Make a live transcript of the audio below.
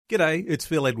G'day, it's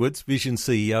Phil Edwards, Vision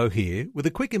CEO here, with a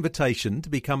quick invitation to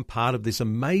become part of this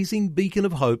amazing beacon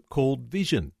of hope called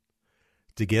Vision.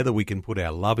 Together we can put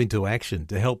our love into action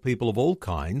to help people of all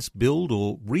kinds build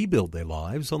or rebuild their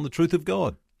lives on the truth of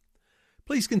God.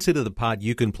 Please consider the part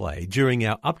you can play during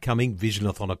our upcoming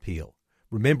Visionathon appeal,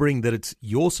 remembering that it's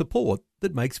your support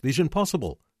that makes Vision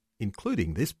possible,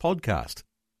 including this podcast.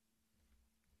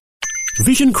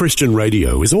 Vision Christian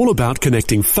Radio is all about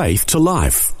connecting faith to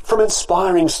life. From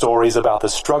inspiring stories about the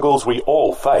struggles we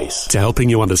all face, to helping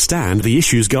you understand the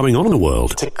issues going on in the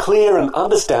world, to clear and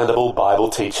understandable Bible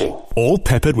teaching. All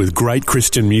peppered with great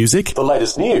Christian music, the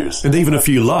latest news, and even a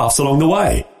few laughs along the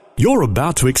way. You're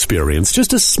about to experience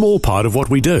just a small part of what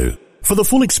we do. For the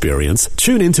full experience,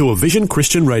 tune into a Vision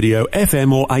Christian Radio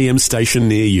FM or AM station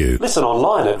near you. Listen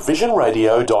online at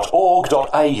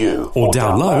visionradio.org.au or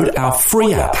download our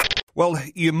free app. Well,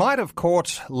 you might have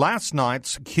caught last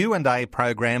night's Q&A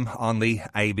program on the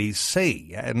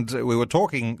ABC, and we were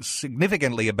talking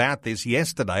significantly about this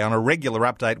yesterday on a regular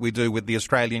update we do with the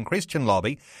Australian Christian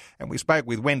Lobby, and we spoke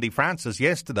with Wendy Francis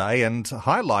yesterday and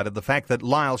highlighted the fact that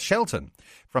Lyle Shelton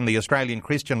from the Australian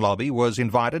Christian Lobby was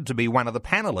invited to be one of the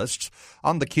panellists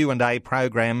on the Q&A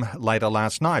program later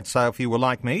last night. So if you were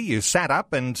like me, you sat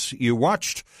up and you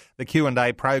watched the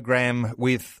Q&A program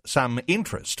with some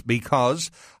interest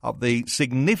because of the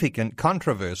significant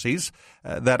controversies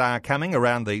that are coming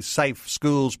around the Safe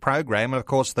Schools program and, of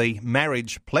course, the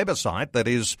marriage plebiscite that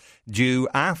is due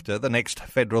after the next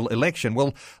federal election.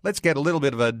 Well, let's get a little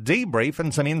bit of a debrief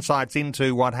and some insights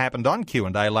into what happened on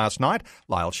Q&A last night.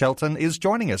 Lyle Shelton is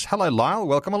joining us. Hello, Lyle.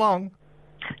 Welcome along.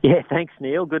 Yeah, thanks,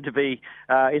 Neil. Good to be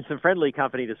in some friendly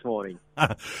company this morning.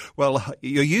 Well,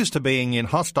 you're used to being in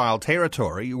hostile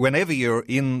territory. Whenever you're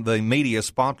in the media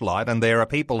spotlight and there are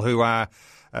people who are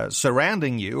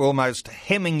surrounding you, almost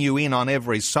hemming you in on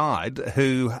every side,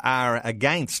 who are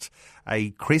against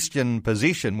a Christian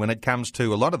position when it comes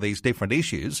to a lot of these different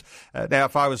issues. Now,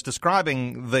 if I was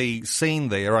describing the scene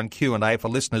there on Q&A for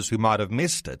listeners who might have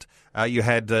missed it, you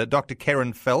had Dr.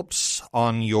 Kerryn Phelps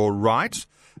on your right,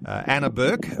 Anna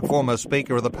Burke, former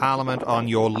Speaker of the Parliament, on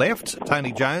your left,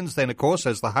 Tony Jones, then, of course,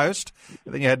 as the host.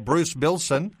 Then you had Bruce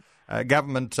Bilson,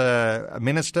 Government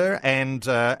Minister,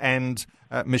 and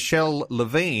Michelle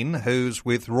Levine, who's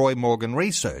with Roy Morgan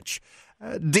Research.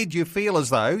 Did you feel as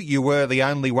though you were the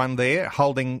only one there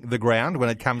holding the ground when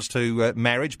it comes to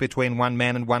marriage between one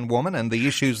man and one woman and the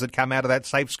issues that come out of that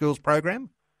Safe Schools program?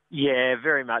 Yeah,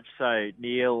 very much so,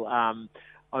 Neil.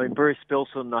 Bruce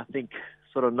Bilson, I think,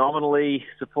 sort of nominally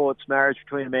supports marriage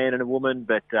between a man and a woman,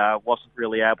 but wasn't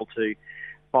really able to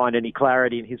find any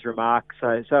clarity in his remarks.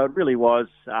 So it really was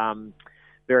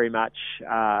very much,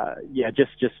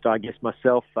 just I guess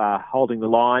myself holding the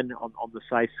line on the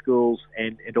Safe Schools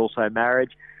and also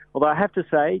marriage. Although I have to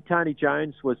say, Tony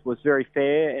Jones was very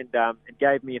fair and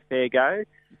gave me a fair go.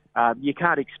 You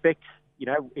can't expect,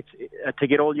 to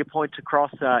get all your points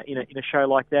across in a show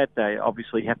like that. They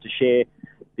obviously have to share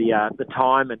the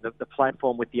time and the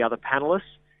platform with the other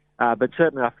panellists. But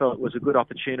certainly I felt it was a good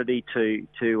opportunity to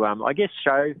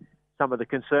show some of the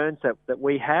concerns that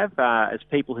we have as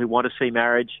people who want to see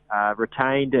marriage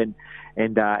retained and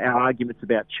our arguments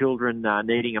about children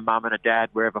needing a mum and a dad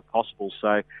wherever possible.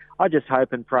 So I just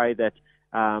hope and pray that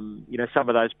some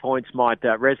of those points might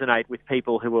resonate with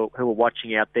people who are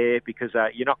watching out there, because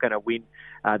you're not going to win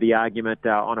the argument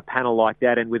on a panel like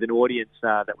that and with an audience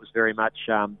that was very much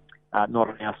not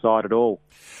on our side at all.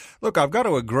 Look, I've got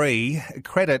to agree,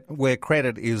 credit where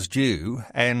credit is due,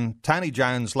 and Tony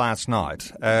Jones last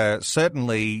night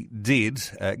certainly did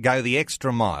go the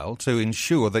extra mile to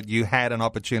ensure that you had an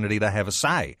opportunity to have a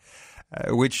say,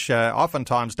 which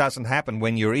oftentimes doesn't happen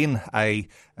when you're in a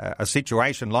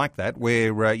situation like that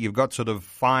where you've got sort of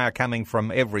fire coming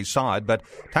from every side. But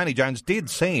Tony Jones did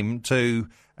seem to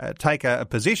take a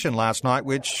position last night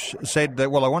which said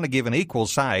that, well, I want to give an equal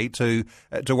say to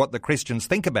what the Christians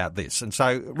think about this. And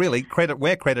so really, credit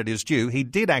where credit is due, he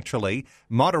did actually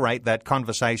moderate that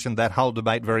conversation, that whole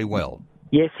debate very well.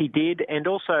 Yes, he did. And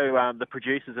also the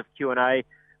producers of Q&A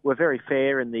were very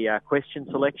fair in the question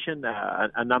selection.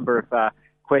 A number of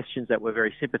questions that were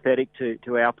very sympathetic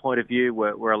to our point of view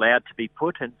were allowed to be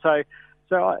put. And so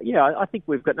I think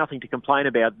we've got nothing to complain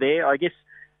about there. I guess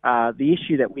the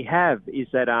issue that we have is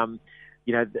that,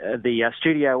 the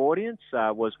studio audience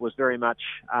was very much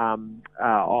on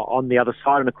the other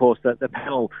side, and of course the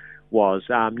panel was.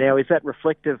 Now, is that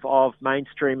reflective of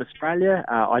mainstream Australia?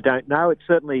 I don't know. It's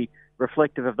certainly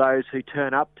reflective of those who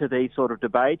turn up to these sort of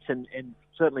debates, and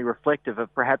certainly reflective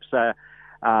of perhaps an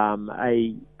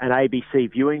ABC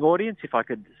viewing audience, if I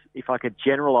could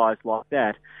generalise like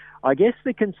that. I guess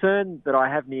the concern that I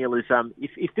have, Neil, is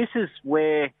if this is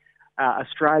where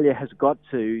Australia has got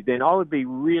to, then I would be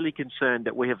really concerned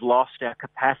that we have lost our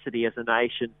capacity as a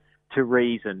nation to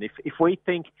reason. If we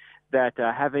think that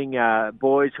having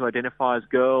boys who identify as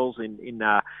girls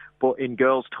in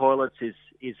girls' toilets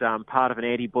is part of an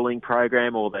anti-bullying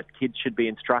program, or that kids should be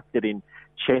instructed in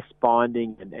chest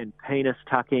binding and penis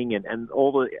tucking and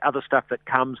all the other stuff that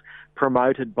comes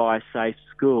promoted by safe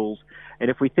schools, and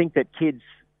if we think that kids,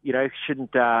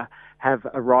 shouldn't have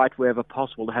a right wherever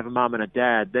possible to have a mum and a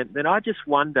dad, then I just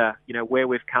wonder, where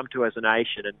we've come to as a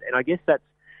nation, and I guess that's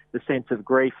the sense of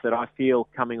grief that I feel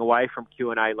coming away from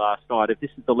Q&A last night. If this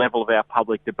is the level of our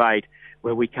public debate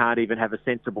where we can't even have a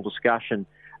sensible discussion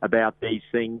about these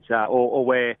things, or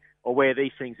where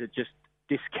these things are just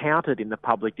discounted in the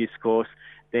public discourse,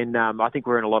 then I think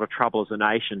we're in a lot of trouble as a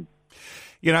nation.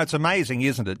 It's amazing,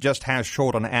 isn't it, just how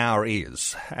short an hour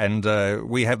is. And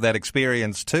we have that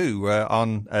experience too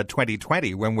on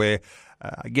 2020 when we're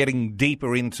getting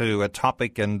deeper into a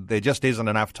topic and there just isn't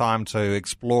enough time to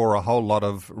explore a whole lot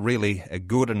of really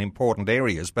good and important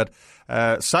areas. But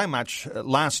so much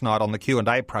last night on the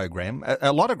Q&A program,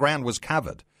 a lot of ground was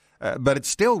covered. But it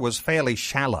still was fairly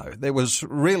shallow. There was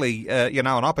really, an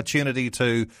opportunity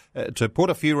to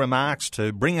put a few remarks,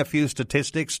 to bring a few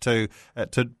statistics, to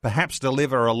perhaps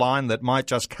deliver a line that might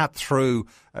just cut through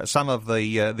some of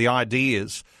the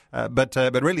ideas. But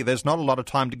really, there's not a lot of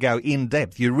time to go in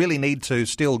depth. You really need to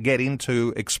still get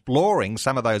into exploring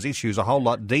some of those issues a whole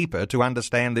lot deeper to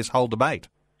understand this whole debate.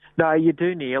 No, you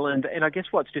do, Neil. And I guess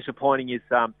what's disappointing is,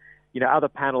 other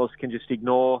panellists can just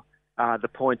ignore the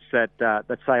points that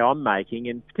say I'm making,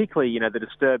 and particularly, the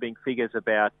disturbing figures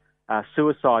about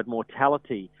suicide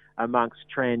mortality amongst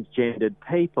transgendered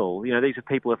people. These are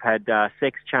people who've had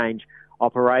sex change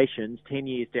operations 10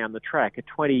 years down the track,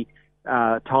 are 20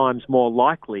 times more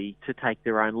likely to take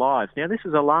their own lives. Now, this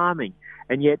is alarming,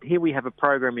 and yet here we have a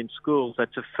program in schools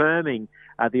that's affirming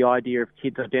the idea of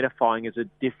kids identifying as a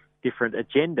different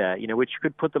agenda, which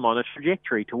could put them on a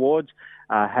trajectory towards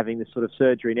having this sort of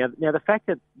surgery. Now, the fact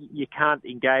that you can't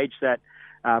engage that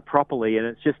properly and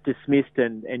it's just dismissed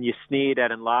and you're sneered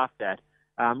at and laughed at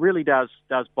really does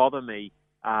bother me,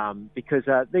 because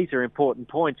these are important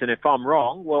points. And if I'm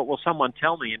wrong, well, someone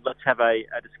tell me and let's have a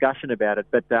discussion about it.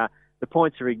 But the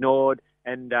points are ignored,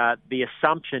 and the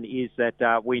assumption is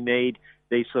that we need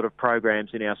these sort of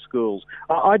programs in our schools.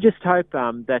 I just hope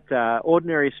that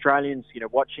ordinary Australians,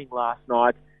 watching last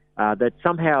night, that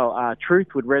somehow truth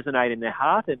would resonate in their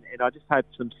heart, and I just hope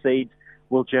some seeds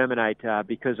will germinate,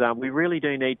 because we really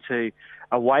do need to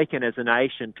awaken as a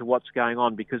nation to what's going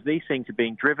on, because these things are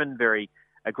being driven very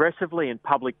aggressively in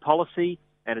public policy,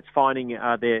 and it's finding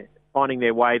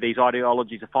their way. These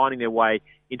ideologies are finding their way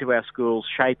into our schools,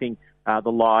 shaping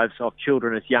the lives of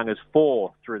children as young as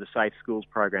 4 through the Safe Schools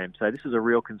program. So this is a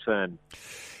real concern.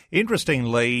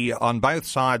 Interestingly, on both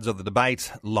sides of the debate,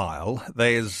 Lyle,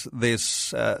 there's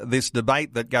this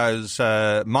debate that goes,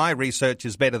 my research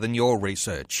is better than your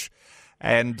research.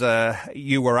 And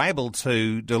you were able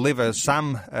to deliver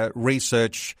some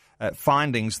research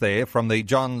findings there from the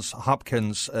Johns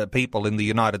Hopkins people in the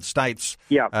United States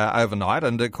overnight.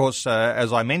 And, of course,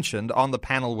 as I mentioned, on the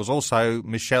panel was also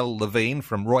Michelle Levine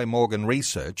from Roy Morgan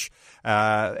Research.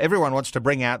 Everyone wants to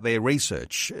bring out their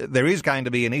research. There is going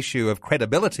to be an issue of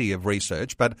credibility of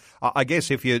research, but I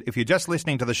guess if you're just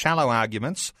listening to the shallow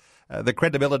arguments, the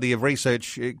credibility of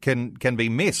research can be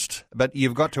missed, but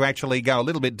you've got to actually go a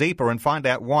little bit deeper and find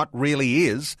out what really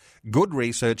is good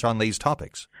research on these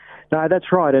topics. No,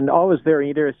 that's right. And I was very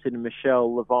interested in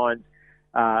Michelle Levine's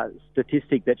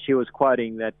statistic that she was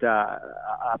quoting, that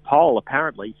a poll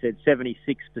apparently said 76%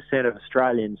 of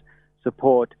Australians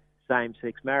support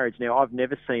same-sex marriage. Now, I've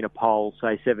never seen a poll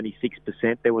say 76%.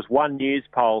 There was one news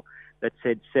poll that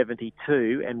said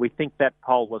 72, and we think that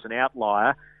poll was an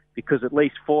outlier because at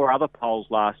least 4 other polls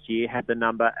last year had the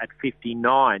number at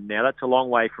 59. Now, that's a long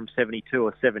way from 72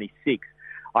 or 76.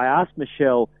 I asked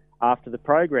Michelle after the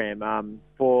program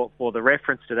for the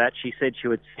reference to that. She said she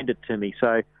would send it to me.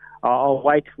 So I'll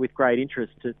wait with great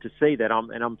interest to see that.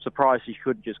 I'm surprised she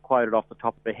couldn't just quote it off the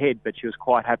top of her head, but she was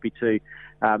quite happy to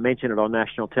mention it on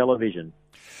national television.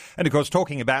 And, of course,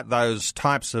 talking about those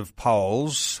types of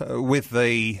polls with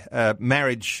the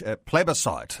marriage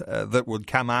plebiscite that would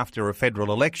come after a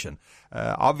federal election,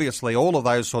 obviously all of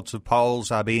those sorts of polls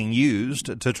are being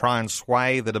used to try and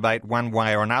sway the debate one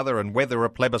way or another, and whether a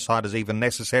plebiscite is even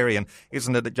necessary, and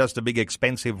isn't it just a big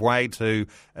expensive way to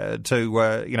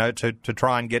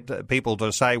try and get people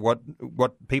to say what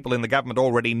people in the government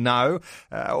already know.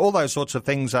 All those sorts of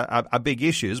things are big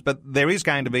issues, but there is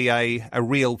going to be a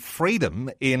real freedom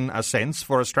in a sense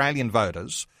for Australian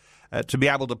voters to be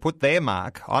able to put their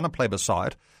mark on a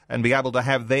plebiscite and be able to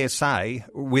have their say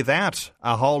without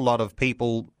a whole lot of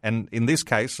people, and in this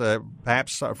case,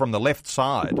 perhaps from the left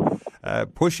side,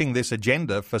 pushing this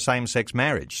agenda for same-sex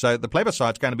marriage. So the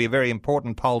plebiscite's going to be a very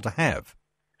important poll to have.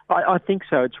 I think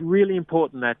so. It's really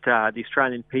important that the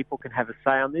Australian people can have a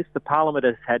say on this. The Parliament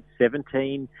has had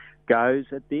 17 goes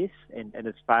at this and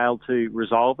has failed to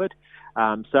resolve it.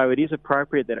 So it is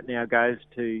appropriate that it now goes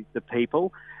to the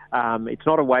people. It's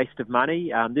not a waste of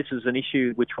money. This is an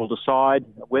issue which will decide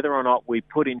whether or not we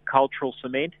put in cultural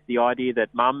cement, the idea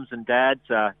that mums and dads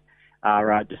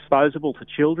are disposable to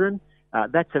children.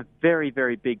 That's a very,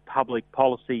 very big public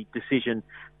policy decision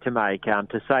to make,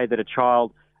 to say that a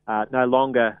child it's no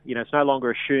longer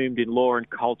assumed in law and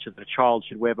culture that a child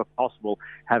should, wherever possible,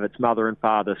 have its mother and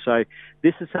father. So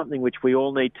this is something which we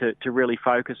all need to really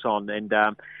focus on. And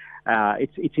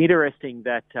it's interesting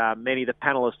that many of the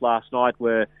panellists last night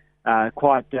were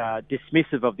quite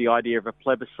dismissive of the idea of a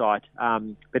plebiscite.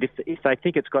 But if they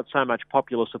think it's got so much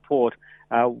popular support,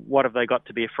 what have they got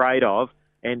to be afraid of?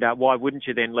 And why wouldn't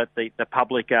you then let the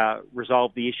public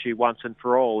resolve the issue once and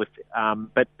for all?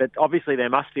 But obviously they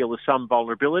must feel there's some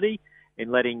vulnerability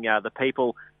in letting the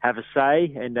people have a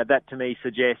say, and that to me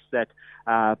suggests that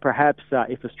perhaps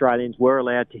if Australians were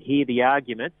allowed to hear the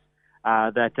arguments,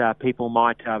 that people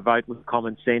might vote with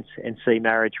common sense and see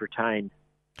marriage retained.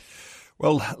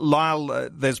 Well, Lyle,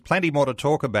 there's plenty more to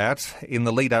talk about in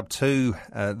the lead up to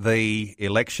the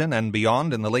election and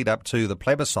beyond, in the lead up to the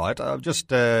plebiscite.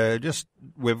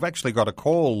 We've actually got a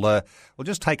call. We'll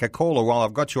just take a caller while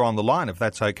I've got you on the line, if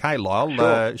that's okay, Lyle.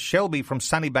 Sure. Shelby from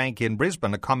Sunnybank in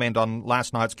Brisbane, a comment on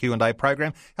last night's Q&A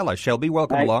program. Hello, Shelby.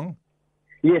 Welcome along.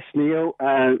 Yes, Neil.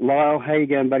 Lyle, how you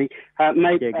going, buddy?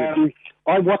 Mate, yeah, good.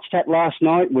 I watched that last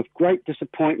night with great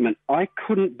disappointment. I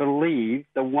couldn't believe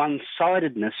the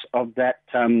one-sidedness of that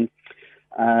forum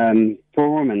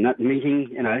and that meeting,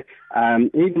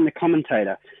 even the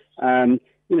commentator.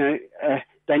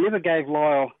 They never gave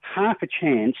Lyle half a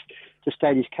chance to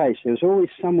state his case. There was always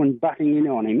someone butting in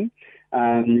on him,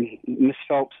 Miss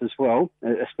Phelps as well,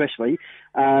 especially.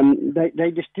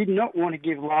 They just did not want to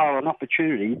give Lyle an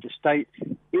opportunity to state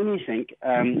anything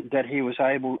that he was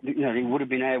able, he would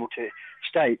have been able to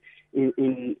state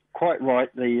in quite right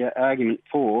the argument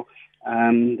for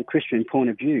the Christian point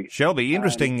of view. Shelby,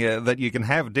 interesting that you can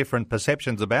have different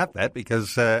perceptions about that,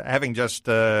 because having just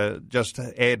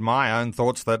aired my own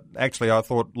thoughts that actually I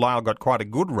thought Lyle got quite a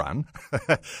good run.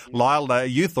 Lyle,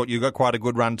 you thought you got quite a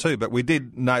good run too, but we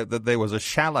did note that there was a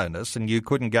shallowness and you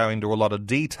couldn't go into a lot of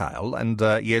detail. And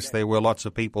yes, there were lots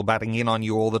of people batting in on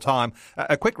you all the time.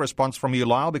 A quick response from you,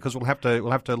 Lyle, because we'll have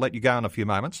to let you go in a few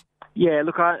moments. Yeah,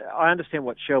 look, I understand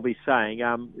what Shelby's saying.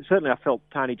 Certainly I felt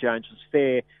Tony Jones was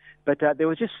fair. But there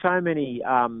were just so many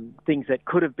things that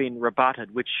could have been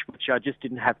rebutted, which I just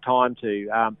didn't have time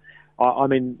to.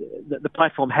 The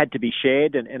platform had to be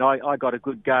shared, and I got a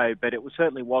good go, but it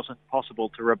certainly wasn't possible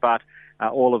to rebut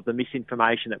all of the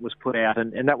misinformation that was put out,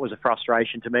 and that was a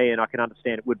frustration to me, and I can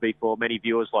understand it would be for many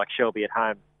viewers like Shelby at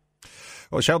home.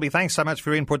 Well, Shelby, thanks so much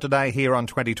for your input today here on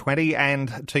 2020.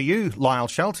 And to you, Lyle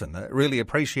Shelton, really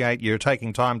appreciate you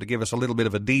taking time to give us a little bit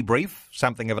of a debrief,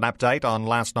 something of an update on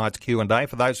last night's Q&A.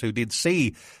 For those who did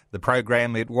see the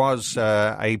program, it was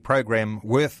a program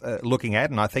worth looking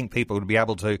at, and I think people would be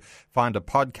able to find a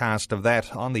podcast of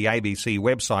that on the ABC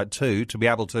website too, to be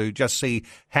able to just see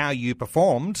how you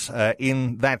performed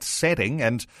in that setting.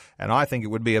 And I think it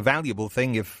would be a valuable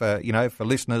thing if, for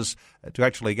listeners to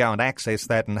actually go and access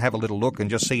that and have a little look and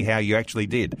just see how you actually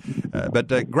did.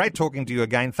 But great talking to you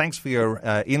again. Thanks for your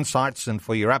insights and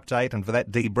for your update and for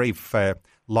that debrief,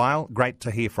 Lyle. Great to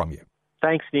hear from you.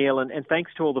 Thanks, Neil, and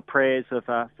thanks to all the prayers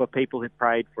for people who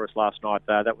prayed for us last night.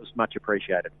 That was much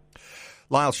appreciated.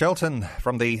 Lyle Shelton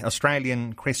from the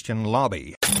Australian Christian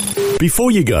Lobby. Before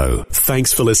you go,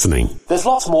 thanks for listening. There's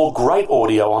lots more great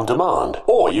audio on demand,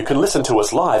 or you can listen to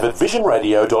us live at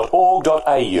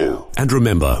visionradio.org.au. And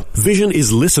remember, Vision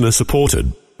is listener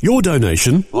supported. Your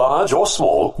donation, large or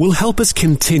small, will help us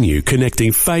continue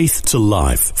connecting faith to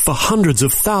life for hundreds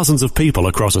of thousands of people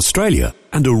across Australia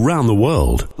and around the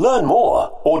world. Learn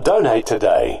more or donate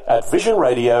today at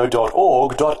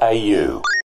visionradio.org.au.